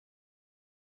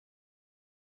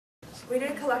We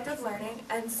did collective learning,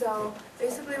 and so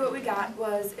basically what we got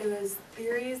was, it was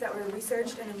theories that were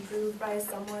researched and improved by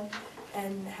someone,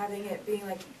 and having it being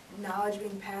like knowledge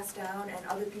being passed down and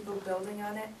other people building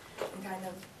on it and kind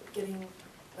of getting,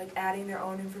 like adding their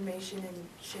own information and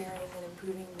sharing and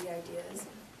improving the ideas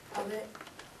of it.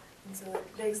 And so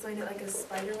they explained it like a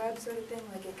spider web sort of thing,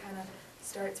 like it kind of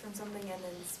starts from something and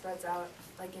then spreads out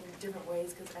like in different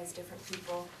ways because as different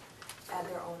people add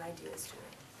their own ideas to it.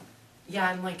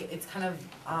 Yeah, and like it's kind of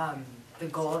the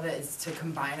goal of it is to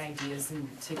combine ideas and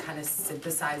to kind of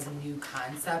synthesize a new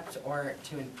concept or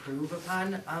to improve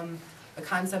upon a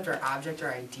concept or object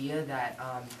or idea that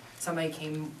somebody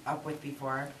came up with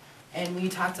before. And we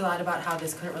talked a lot about how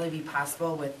this couldn't really be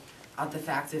possible without the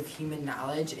fact of human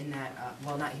knowledge in that,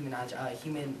 well not human knowledge,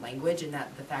 human language, and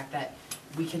that the fact that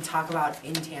we can talk about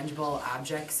intangible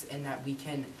objects and that we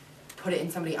can put it in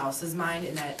somebody else's mind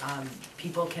and that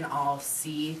people can all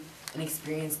see and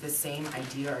experience the same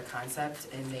idea or concept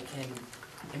and they can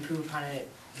improve upon it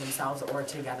themselves or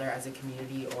together as a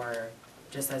community or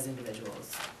just as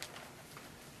individuals.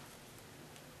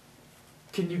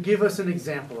 Can you give us an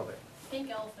example of it?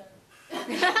 Pink elephant.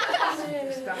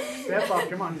 Step up,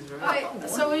 come on. Okay,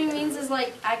 so what he means is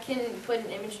like I can put an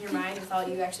image in your mind without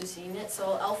you actually seeing it.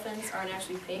 So elephants aren't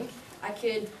actually pink. I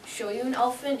could show you an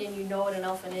elephant and you know what an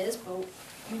elephant is, but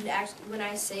you'd actually, when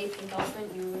I say pink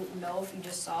elephant, you wouldn't know if you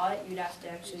just saw it. You'd have to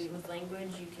actually, with language,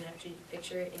 you can actually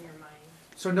picture it in your mind.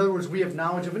 So in other words, we have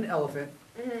knowledge of an elephant,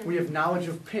 we have knowledge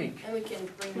of pink. And we can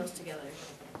bring those together.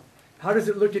 How does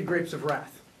it look in Grapes of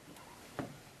Wrath?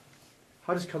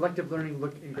 How does collective learning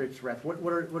look in Grapes of Wrath?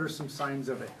 What are some signs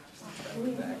of it?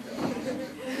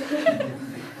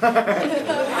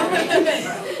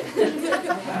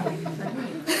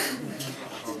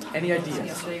 Any ideas?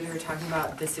 Yesterday we were talking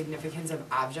about the significance of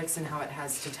objects and how it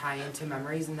has to tie into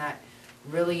memories, and that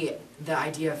really the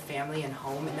idea of family and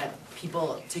home, and that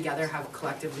people together have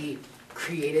collectively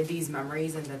created these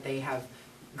memories and that they have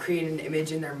created an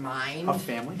image in their mind. Of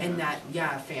family? And that,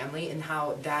 yeah, family, and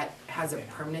how that has a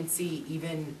permanency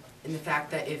even in the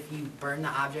fact that if you burn the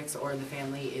objects or the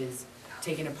family is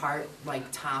taken apart like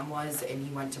Tom was and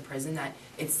he went to prison, that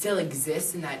it still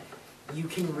exists and that you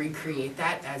can recreate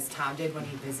that as Tom did when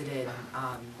he visited,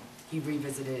 he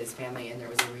revisited his family and there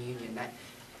was a reunion, that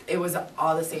it was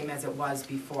all the same as it was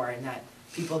before and that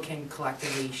people can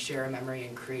collectively share a memory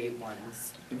and create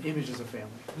ones. Images of family.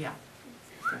 Yeah.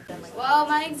 Well,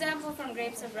 my example from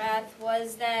Grapes of Wrath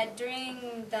was that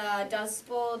during the Dust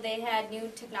Bowl, they had new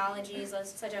technologies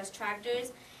such as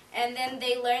tractors, and then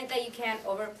they learned that you can't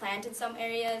overplant in some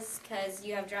areas because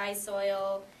you have dry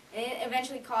soil, and it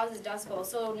eventually causes Dust Bowl.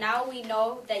 So now we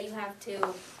know that you have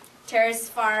to terrace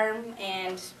farm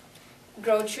and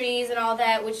grow trees and all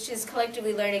that, which is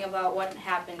collectively learning about what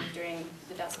happened during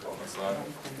the Dust Bowl.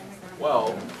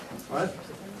 Well, What?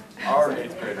 our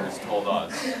 8th graders told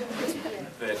us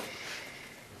that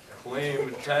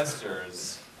claim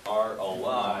testers are a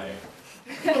lie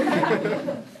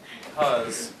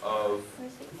because of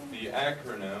the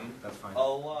acronym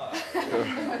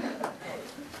ALIVE,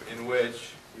 in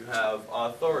which you have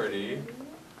authority,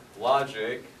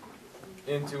 logic,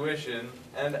 intuition,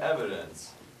 and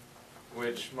evidence,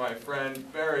 which my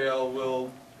friend Burial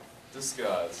will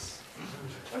discuss.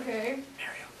 Okay.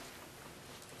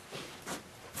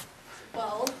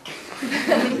 Well,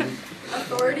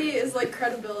 authority is like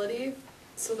credibility,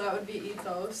 so that would be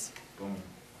ethos. Boom.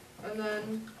 And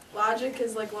then logic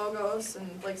is like logos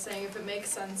and like saying if it makes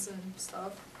sense and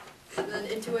stuff. And then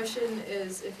intuition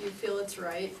is if you feel it's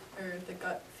right, or the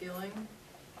gut feeling.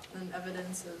 And then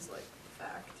evidence is like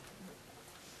fact.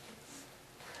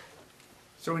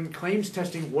 So in claims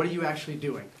testing, what are you actually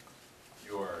doing?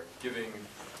 You're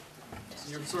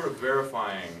sort of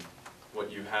verifying what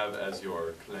you have as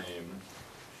your claim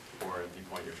or the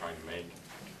point you're trying to make.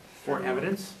 For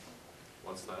evidence?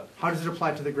 What's that? How does it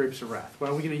apply to the Grapes of Wrath?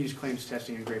 Well, are we going to use claims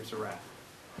testing in Grapes of Wrath?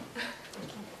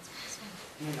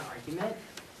 In an argument?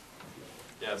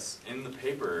 Yes, in the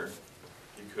paper,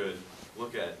 you could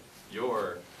look at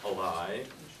your ally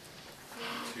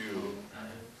to...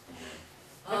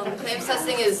 Claims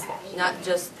testing is not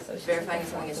just verifying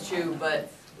something is true, but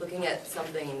looking at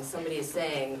something somebody is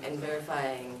saying and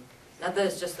verifying, not that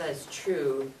it's just that it's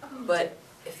true, but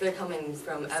if they're coming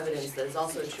from evidence that is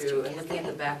also true, and looking at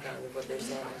the background of what they're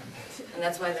saying. And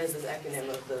that's why there's this acronym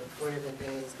of the 4 different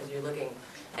things, because you're looking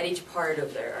at each part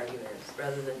of their argument,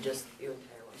 rather than just the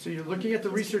entire one. So you're looking at the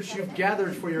research you've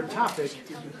gathered for your topic,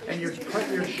 and you're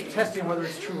testing whether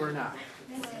it's true or not,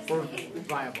 or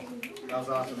viable. That was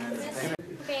awesome, man.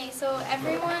 Okay, so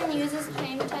everyone uses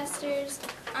claim testers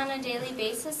on a daily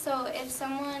basis. So if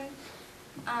someone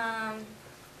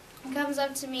comes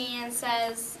up to me and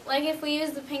says, like if we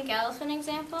use the pink elephant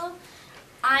example,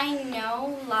 I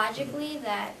know logically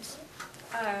that,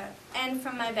 and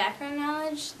from my background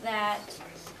knowledge, that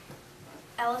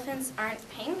elephants aren't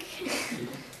pink.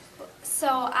 So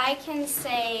I can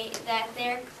say that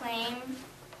their claim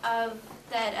of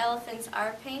that elephants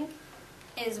are pink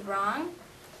is wrong,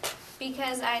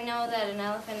 because I know that an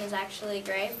elephant is actually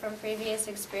gray from previous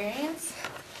experience.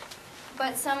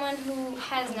 But someone who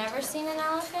has never seen an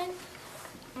elephant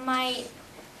might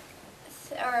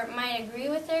agree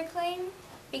with their claim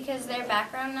because their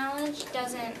background knowledge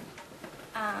doesn't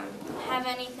have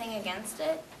anything against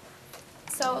it.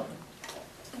 So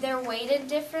they're weighted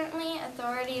differently.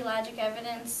 Authority, logic,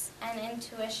 evidence, and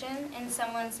intuition in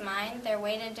someone's mind, they're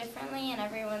weighted differently in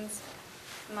everyone's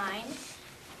mind.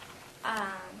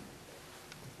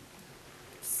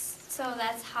 So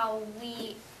that's how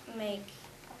we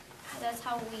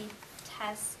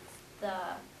test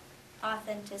the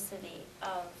authenticity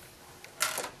of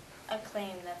a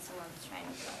claim that someone's trying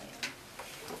to tell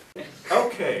you.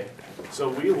 Okay, so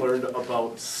we learned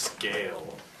about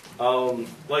scale.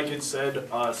 Like it said,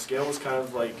 scale is kind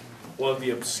of like one of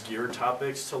the obscure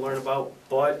topics to learn about,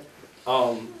 but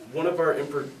one of our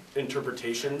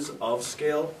interpretations of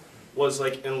scale was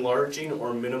like enlarging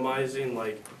or minimizing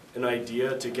like an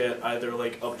idea to get either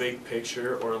like a big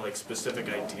picture or like specific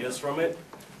ideas from it.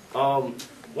 One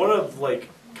of like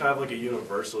kind of like a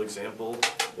universal example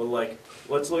would like,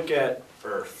 let's look at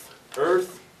Earth.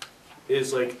 Earth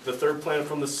is like the third planet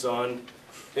from the sun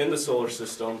in the solar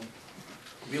system.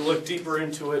 We look deeper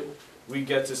into it, we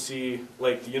get to see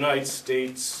like the United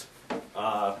States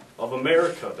of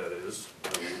America, that is,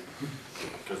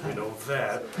 because we know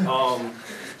that.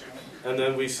 And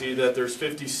then we see that there's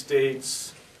 50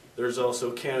 states. There's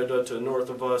also Canada to the north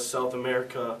of us, South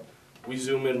America. We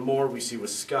zoom in more, we see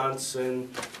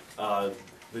Wisconsin,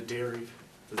 the dairy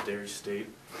state.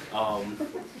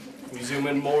 We zoom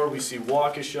in more, we see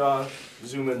Waukesha.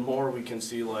 Zoom in more, we can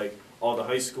see like all the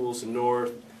high schools in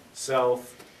north,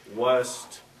 south,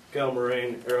 west,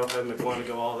 Gelmoraine, Arrowhead,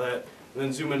 McWanago, all that. And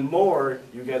then zoom in more,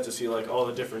 you get to see like all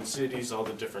the different cities, all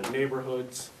the different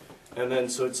neighborhoods. And then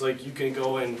so it's like you can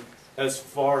go in as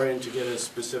far in to get as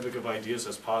specific of ideas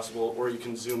as possible, or you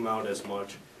can zoom out as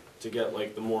much to get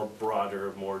like the more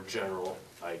broader, more general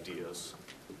ideas.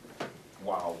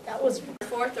 Wow. That was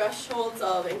 4 thresholds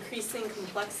of increasing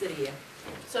complexity.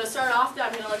 So to start off,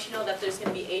 I'm going to let you know that there's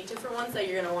going to be 8 different ones that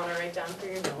you're going to want to write down for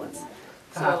your notes.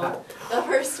 So the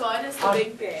first one is the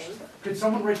Big Bang. Could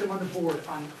someone write them on the board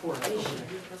for us?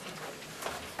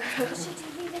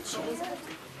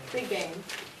 Big Bang.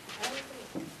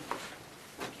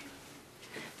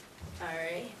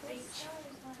 Alright.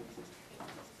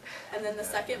 And then the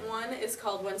second one is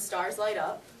called When Stars Light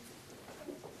Up.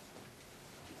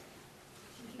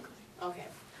 Okay.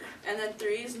 And then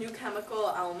 3 is New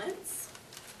Chemical Elements.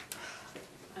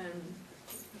 And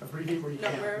Abbreviate where you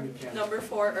can. number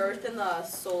 4, Earth in the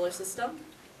solar system.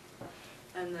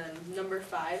 And then number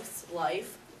 5 is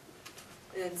life.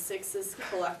 And then 6 is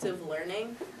collective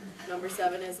learning. Number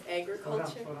 7 is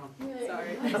agriculture. Slow down.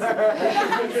 Sorry.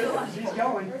 She's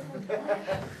going.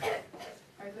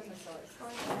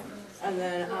 And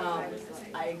then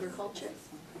agriculture.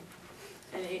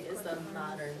 And 8 is the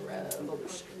modern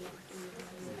revolution.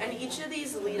 And each of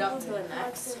these lead up to the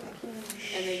next.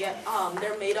 And they get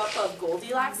they're made up of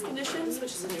Goldilocks conditions,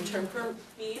 which is a new term for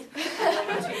me.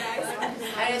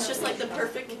 And it's just like the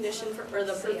perfect condition for, or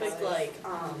the perfect like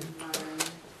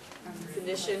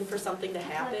condition for something to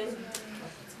happen.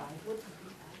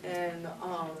 And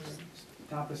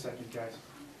Stop a second, guys.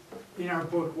 In our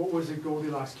book, what was a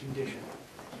Goldilocks condition?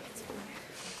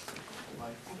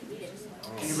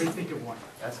 Anybody think of one?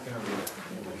 That's gonna be,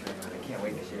 I can't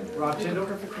wait to hear that. Rob Tindall?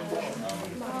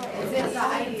 Is it the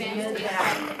idea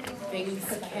that things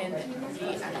can be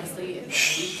endlessly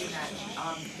improved and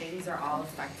that things are all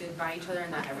affected by each other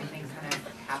and that everything kind of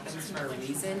happens for a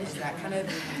reason? Is that kind of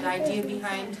the idea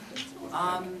behind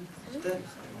the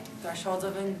threshold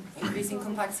of increasing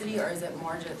complexity, or is it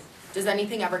more just, does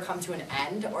anything ever come to an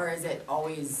end, or is it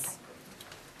always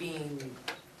being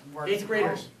worked? 8th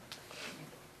graders.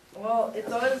 Well, it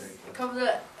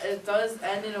does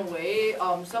end in a way.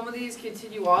 Some of these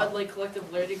continue on, like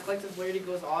collective learning. Collective learning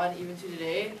goes on even to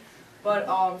today. But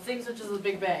things such as the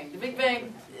Big Bang. The Big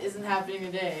Bang isn't happening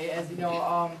today, as you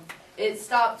know. It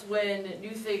stopped when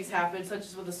new things happened, such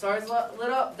as when the stars lit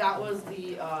up. That was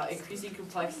the increasing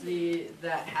complexity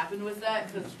that happened with that,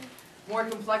 because more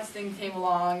complex thing came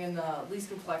along, and the least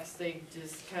complex thing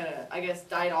just kind of, I guess,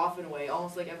 died off in a way,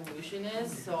 almost like evolution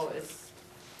is. So it's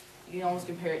You can almost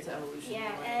compare it to evolution.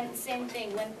 Yeah, and same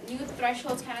thing, when new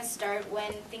thresholds kind of start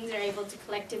when things are able to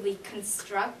collectively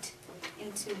construct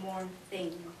into more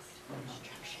things.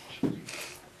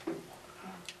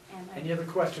 Any other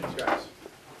questions, guys?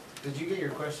 Did you get your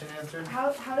question answered?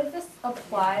 How does this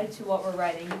apply to what we're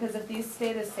writing? Because if these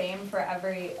stay the same for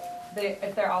every,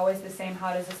 if they're always the same,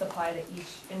 how does this apply to each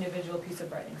individual piece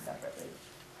of writing separately?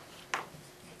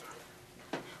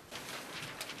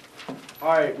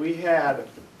 All right, we had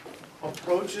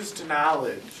approaches to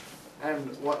knowledge,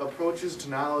 and what approaches to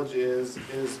knowledge is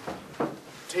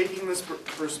taking this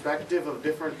perspective of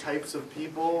different types of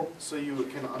people so you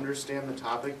can understand the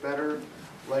topic better.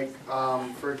 Like,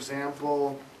 for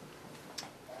example,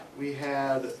 we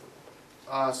had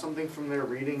something from their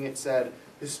reading. It said,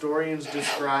 historians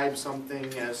describe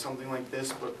something as something like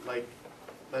this, but like,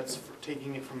 that's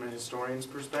taking it from a historian's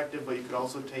perspective, but you could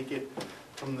also take it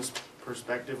from this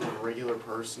perspective of a regular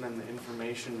person, and the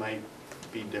information might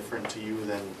be different to you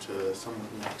than to someone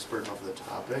an expert of the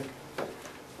topic. Do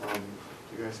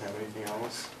you guys have anything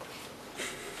else?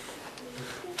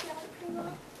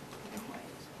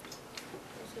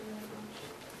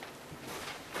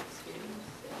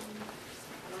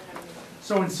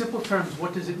 So in simple terms,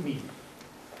 what does it mean?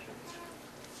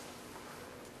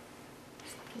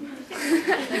 Like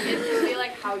it's usually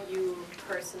like how you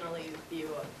personally view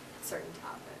a certain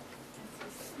topic.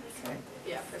 Okay.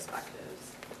 Yeah,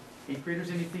 perspectives. 8th graders,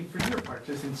 anything for your part?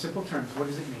 Just in simple terms, what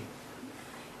does it mean?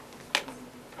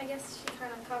 I guess she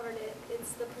kind of covered it.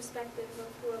 It's the perspective of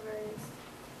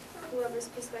whoever's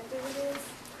perspective it is.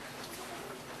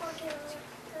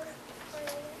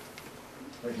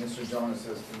 Like Mr. Jonas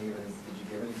says to me, did you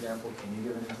give an example? Can you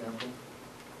give an example?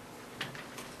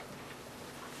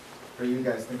 Or you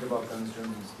guys think about guns,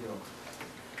 germs, and steel?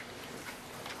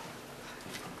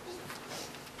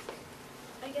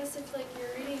 I guess if like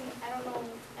you're reading, I don't know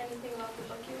anything about the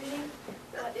book you're reading,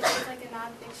 but if it's like a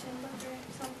nonfiction book or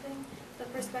something, the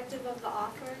perspective of the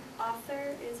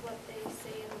author is what they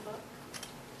say in the book.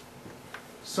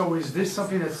 So is this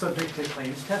something that's subject to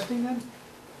claims testing then?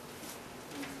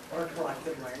 Or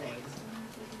collective learning.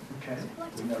 Okay.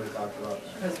 We never talked about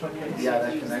that. Okay. Yeah,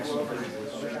 that connection pretty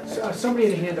good. Somebody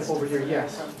had a hand up over here,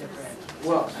 yes.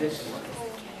 Well,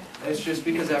 it's just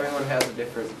because everyone has a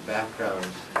different background.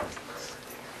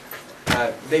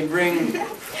 They bring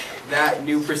that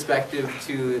new perspective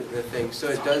to the thing, so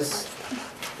it does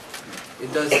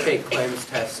take claims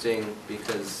testing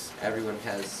because everyone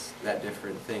has that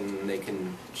different thing, and they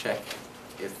can check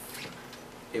if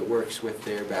it works with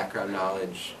their background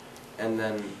knowledge. And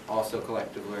then also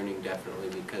collective learning, definitely,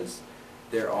 because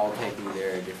they're all taking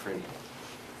their different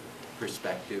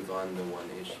perspective on the one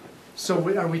issue. So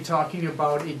are we talking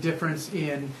about a difference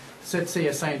in, let's say,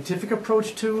 a scientific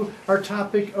approach to our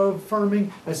topic of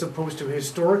farming as opposed to a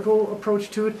historical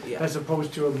approach to it, Yeah. as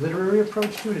opposed to a literary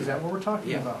approach to it? Is that what we're talking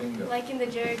Yeah. about? Like in the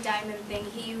Jared Diamond thing,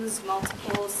 he used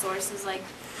multiple sources, like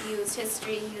he used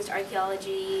history, he used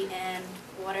archaeology, and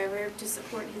whatever to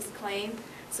support his claim.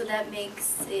 So that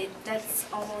makes it, that's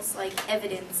almost like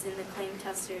evidence in the claim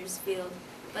tester's field.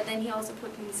 But then he also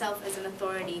put himself as an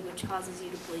authority, which causes you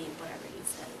to believe whatever he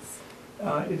says.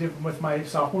 With my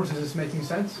sophomores, is this making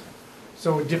sense?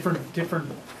 So different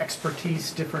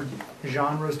expertise, different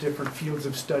genres, different fields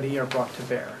of study are brought to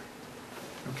bear.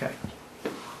 Okay.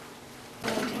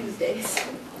 Tuesdays.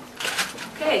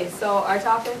 Okay, so our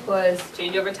topic was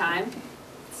change over time.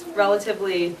 It's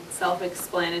relatively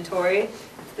self-explanatory.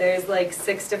 There's like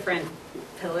 6 different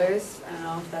pillars. I don't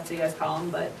know if that's what you guys call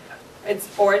them, but it's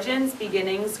origins,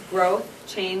 beginnings, growth,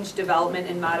 change, development,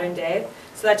 and modern day.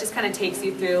 So that just kind of takes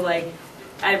you through like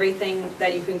everything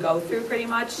that you can go through pretty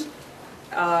much.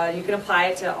 You can apply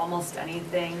it to almost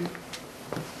anything.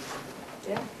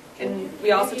 Yeah. And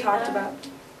we also talked about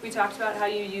how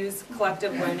you use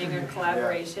collective learning or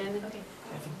collaboration. Okay.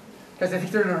 Guys, I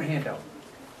think they're in our handout.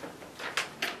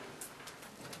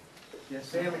 Yes.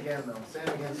 Say them again though, say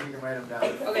them again so you can write them down.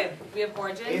 Okay, we have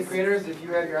origins. 8th graders, if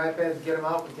you have your iPads, get them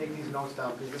out and take these notes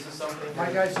down, because this is something.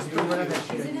 My guys, just go around that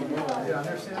sheet. Is it in the Yeah,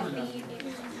 understand or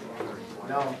not?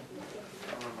 No.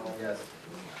 Yes.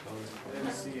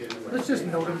 Let's just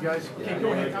note them, guys. Okay,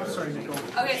 go ahead. I'm sorry, Nicole.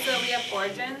 Okay, so we have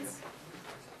origins,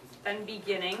 then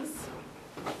beginnings.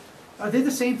 Are they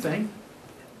the same thing?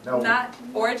 No. Not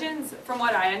origins, from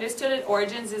what I understood it,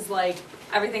 origins is like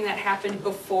everything that happened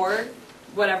before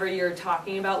whatever you're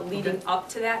talking about leading up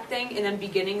to that thing, and then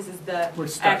beginnings is the Where it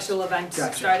starts. actual event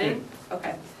Gotcha. starting.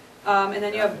 Okay. And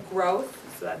then you have growth,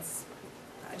 so that's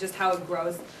just how it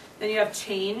grows. Then you have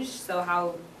change, so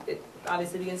how it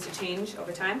obviously begins to change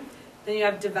over time. Then you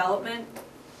have development,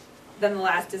 then the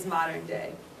last is modern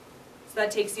day. So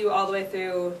that takes you all the way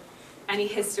through any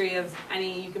history of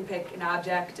any, you can pick an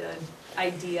object, an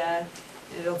idea,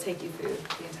 and it'll take you through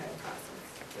the entire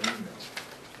process.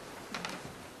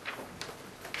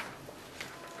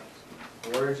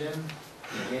 Origin,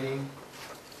 beginning,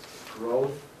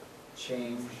 growth,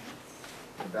 change,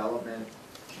 development,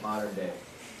 modern day.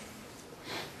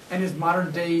 And is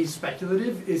modern day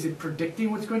speculative? Is it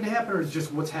predicting what's going to happen, or is it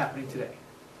just what's happening today?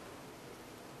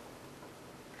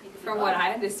 From what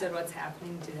I understood, what's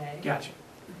happening today. Gotcha.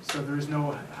 So there is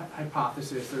no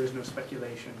hypothesis, there is no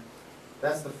speculation.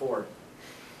 That's the four.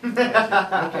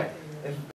 Okay.